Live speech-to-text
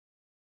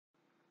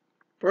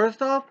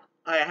First off,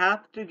 I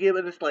have to give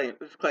a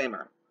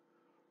disclaimer.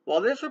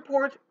 While this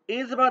report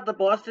is about the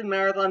Boston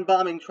Marathon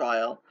bombing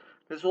trial,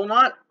 this will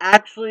not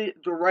actually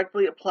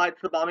directly apply to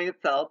the bombing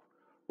itself,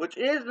 which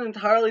is an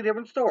entirely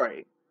different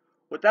story.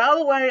 With that out of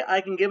the way,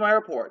 I can give my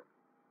report.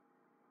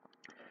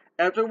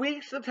 After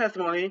weeks of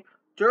testimony,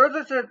 jurors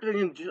are sitting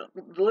in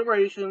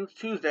deliberations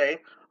Tuesday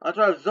on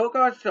trial of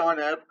Dzhokhar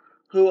Tsarnaev,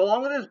 who,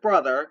 along with his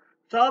brother,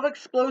 set off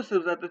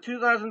explosives at the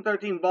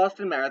 2013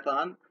 Boston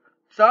Marathon.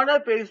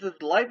 Tsarnaev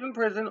faces life in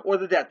prison or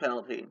the death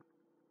penalty.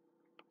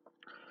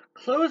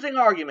 Closing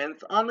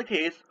arguments on the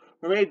case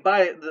were made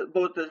by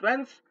both the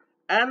defense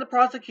and the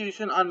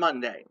prosecution on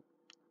Monday.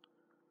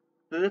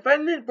 The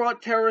defendant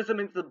brought terrorism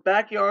into the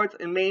backyards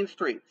and main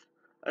streets,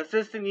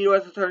 Assistant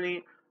U.S.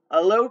 Attorney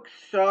Alok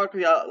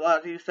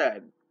Chakravarti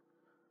said.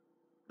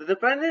 The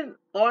defendant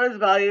thought his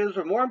values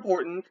were more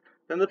important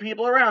than the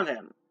people around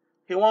him.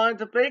 He wanted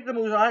to fake the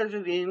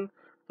Mujahideen,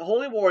 the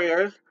holy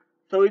warriors,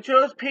 so he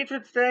chose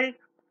Patriots Day,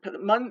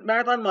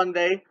 Marathon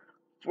Monday,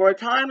 for a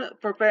time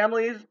for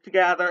families to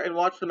gather and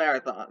watch the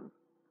marathon.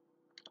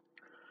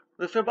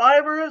 The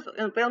survivors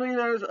and family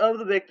members of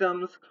the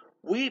victims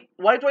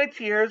wiped away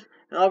tears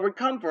and offered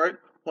comfort,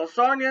 while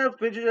Tsarnaev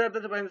fidgeted at the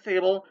defense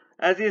table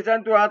as he has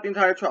done throughout the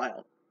entire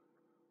trial.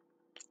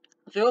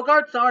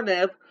 Dzhokhar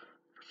Tsarnaev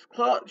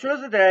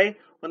chose a day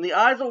when the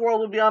eyes of the world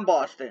would be on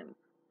Boston,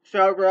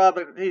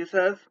 Chakravarti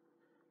says.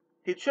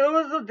 He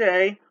chose a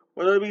day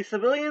where there would be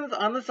civilians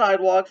on the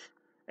sidewalks,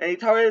 and he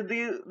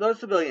targeted those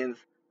civilians,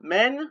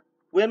 men,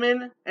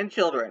 women, and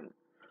children.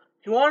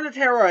 He wanted to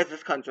terrorize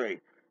this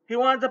country. He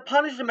wanted to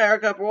punish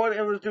America for what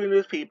it was doing to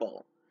his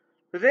people.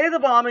 The day of the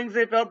bombings,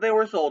 they felt they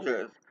were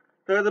soldiers.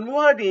 They were the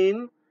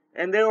Mujahideen,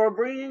 and they were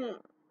bringing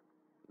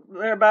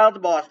their battle to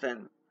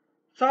Boston.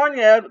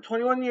 Tsarnaev,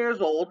 21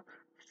 years old,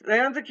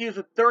 stands accused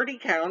of 30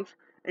 counts,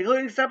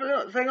 including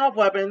setting off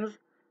weapons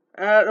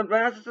of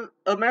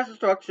mass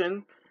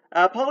destruction,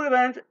 a public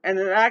event, and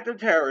an act of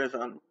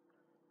terrorism.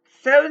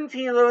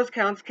 17 of those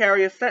counts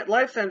carry a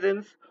life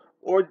sentence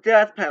or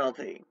death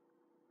penalty.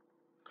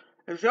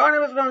 If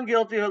Tsarnaev is found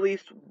guilty of at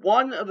least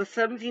one of the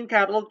 17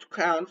 capital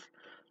counts,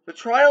 the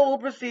trial will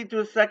proceed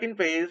to a second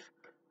phase,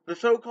 the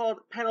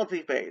so-called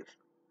penalty phase.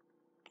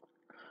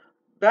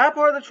 That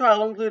part of the trial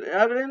will include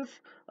evidence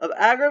of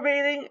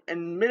aggravating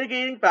and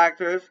mitigating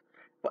factors,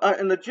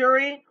 and the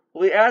jury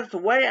will be asked to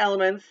weigh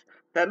elements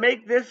that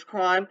make this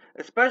crime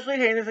especially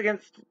heinous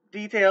against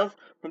details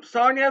from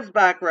Tsarnaev's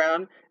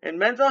background and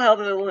mental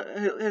health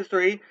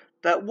history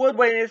that would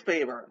weigh in his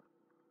favor.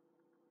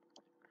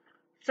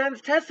 Since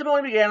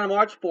testimony began on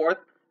March 4th,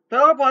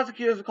 federal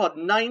prosecutors have called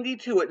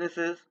 92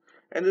 witnesses,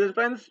 and the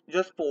defense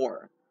just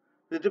 4.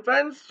 The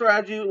defense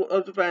strategy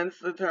of defense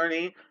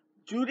attorney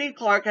Judy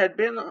Clark had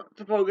been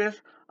to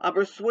focus on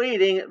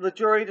persuading the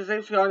jury to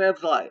save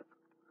Tsarnaev's life.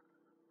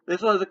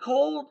 This was a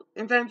cold,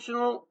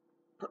 intentional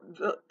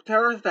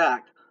terrorist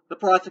act, the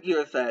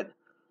prosecutor said.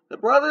 The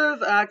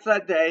brothers' acts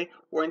that day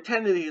were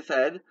intended, he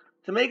said,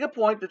 to make a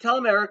point to tell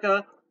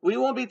America, we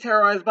won't be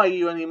terrorized by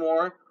you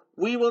anymore,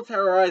 we will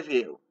terrorize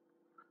you.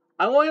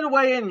 I'm going to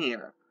weigh in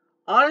here.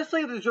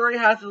 Honestly, the jury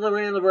has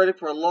deliberated the verdict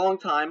for a long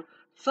time.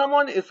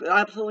 Someone is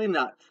absolutely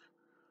nuts.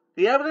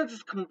 The evidence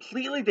is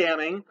completely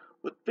damning,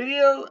 with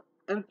video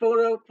and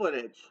photo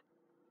footage.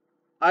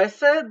 I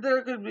said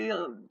there could be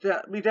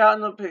doubt in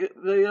the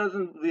videos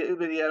and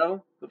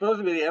the photos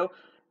and video,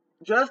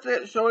 just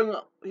showing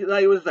that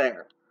he was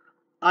there.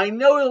 I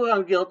know he'll be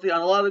found guilty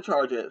on a lot of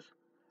charges.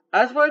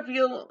 As for what I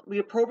feel the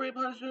appropriate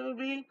punishment would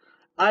be,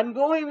 I'm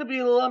going to be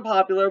a little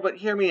unpopular, but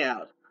hear me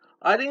out.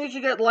 I think he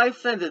should get life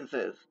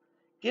sentences.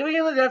 Giving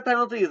him the death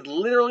penalty is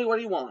literally what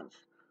he wants.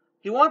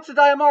 He wants to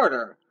die a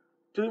martyr.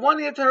 Do we want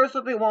to give terrorists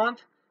what they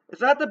want? Is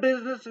that the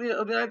business of the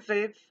United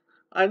States?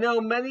 I know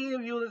many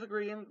of you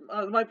disagree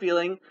with my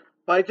feeling,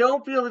 but I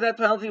don't feel the death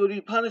penalty would be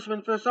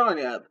punishment for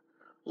Tsarnaev.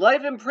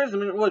 Life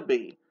imprisonment would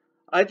be.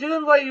 I do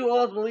invite you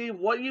all to believe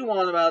what you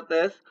want about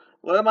this,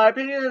 whether my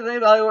opinion has any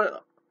value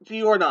to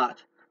you or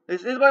not.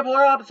 This is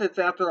Bipolar Opposites,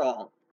 after all.